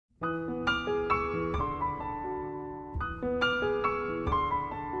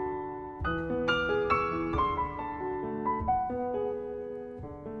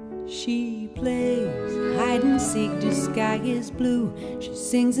She plays hide and seek, the sky is blue. She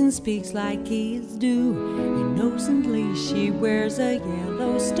sings and speaks like kids do. Innocently she wears a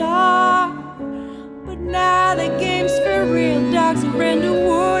yellow star. But now the game's for real. Dogs are in the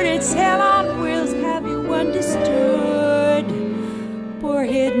wood, it's hell on wheels. Have you understood? Poor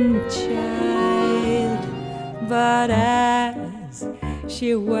hidden child. But as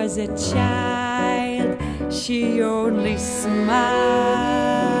she was a child, she only smiled.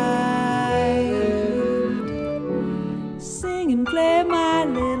 Sing and play, my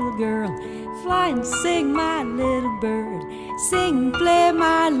little girl. Fly and sing, my little bird. Sing and play,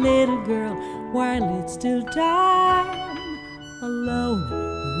 my little girl, while it's still time. Alone, the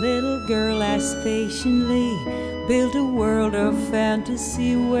little girl has patiently built a world of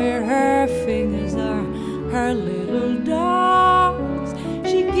fantasy where her fingers are her little dogs.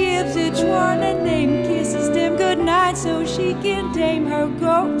 She gives each one a name, kisses them goodnight so she can tame her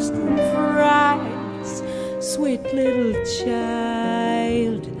ghost and frights. Sweet little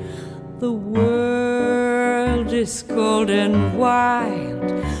child, the world is cold and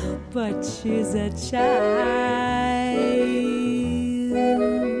wild, but she's a child.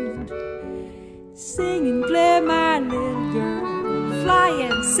 Sing and play, my little girl. Fly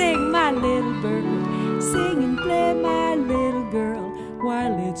and sing, my little bird. Sing and play, my little girl,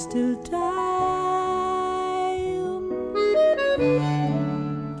 while it's still time.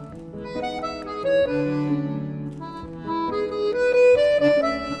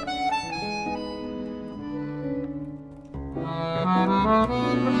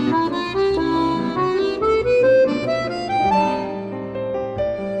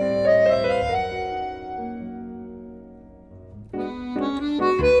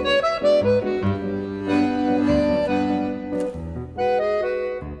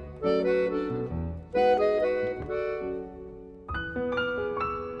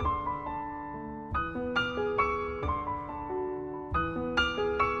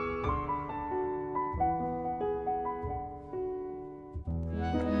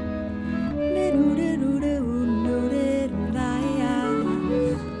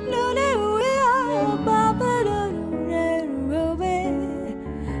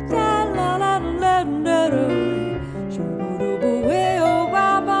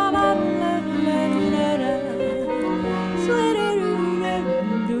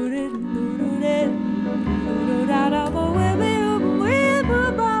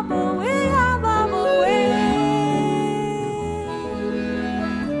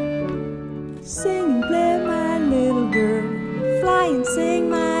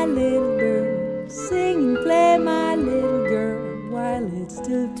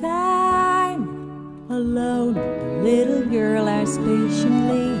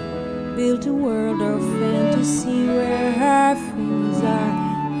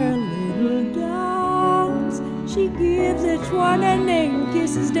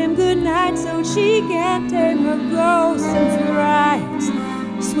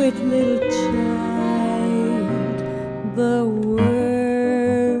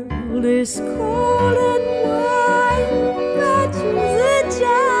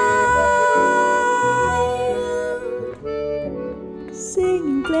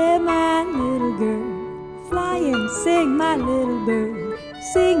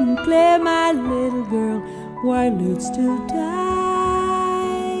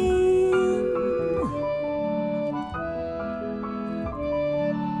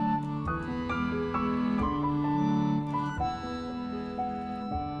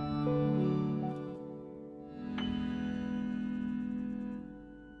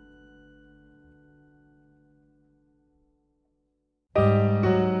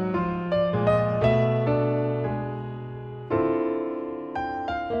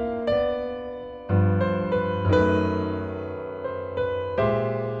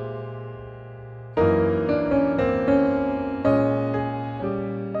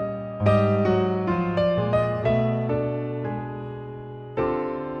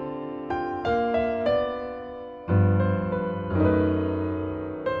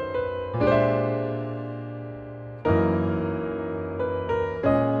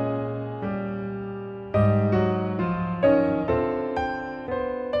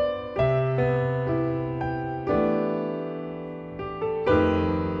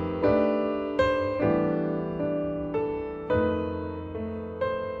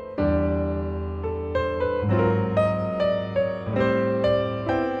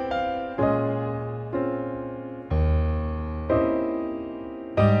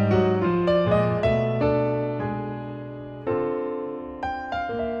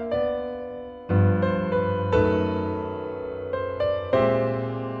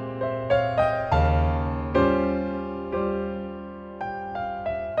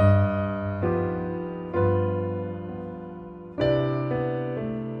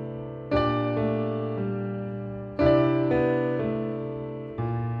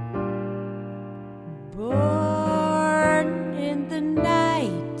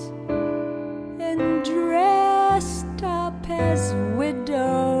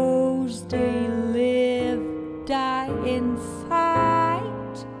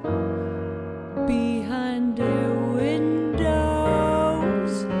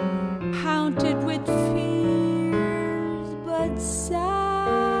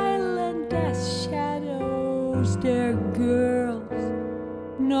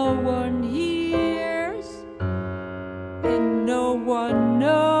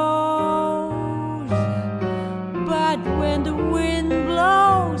 night when the wind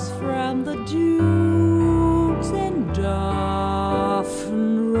blows from the dunes and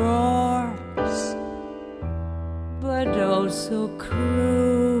often roars, but also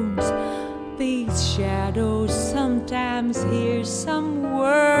croons. These shadows sometimes hear some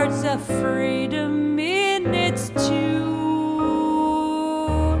words of freedom in its tune.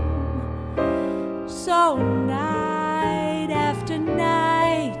 So night after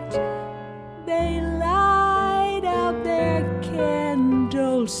night, they light up their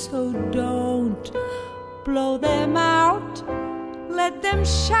candles. So don't blow them out, let them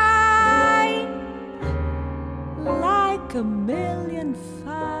shine like a million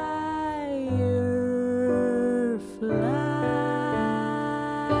fireflies.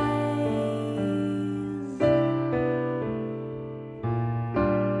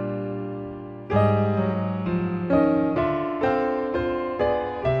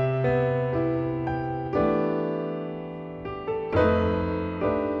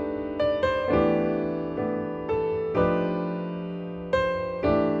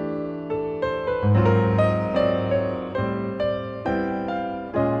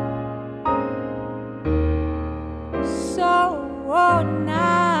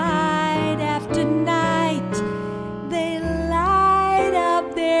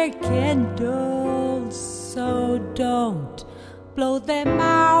 Candles, so don't blow them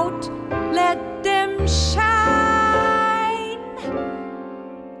out, let them shine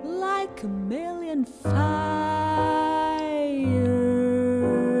like a million fires.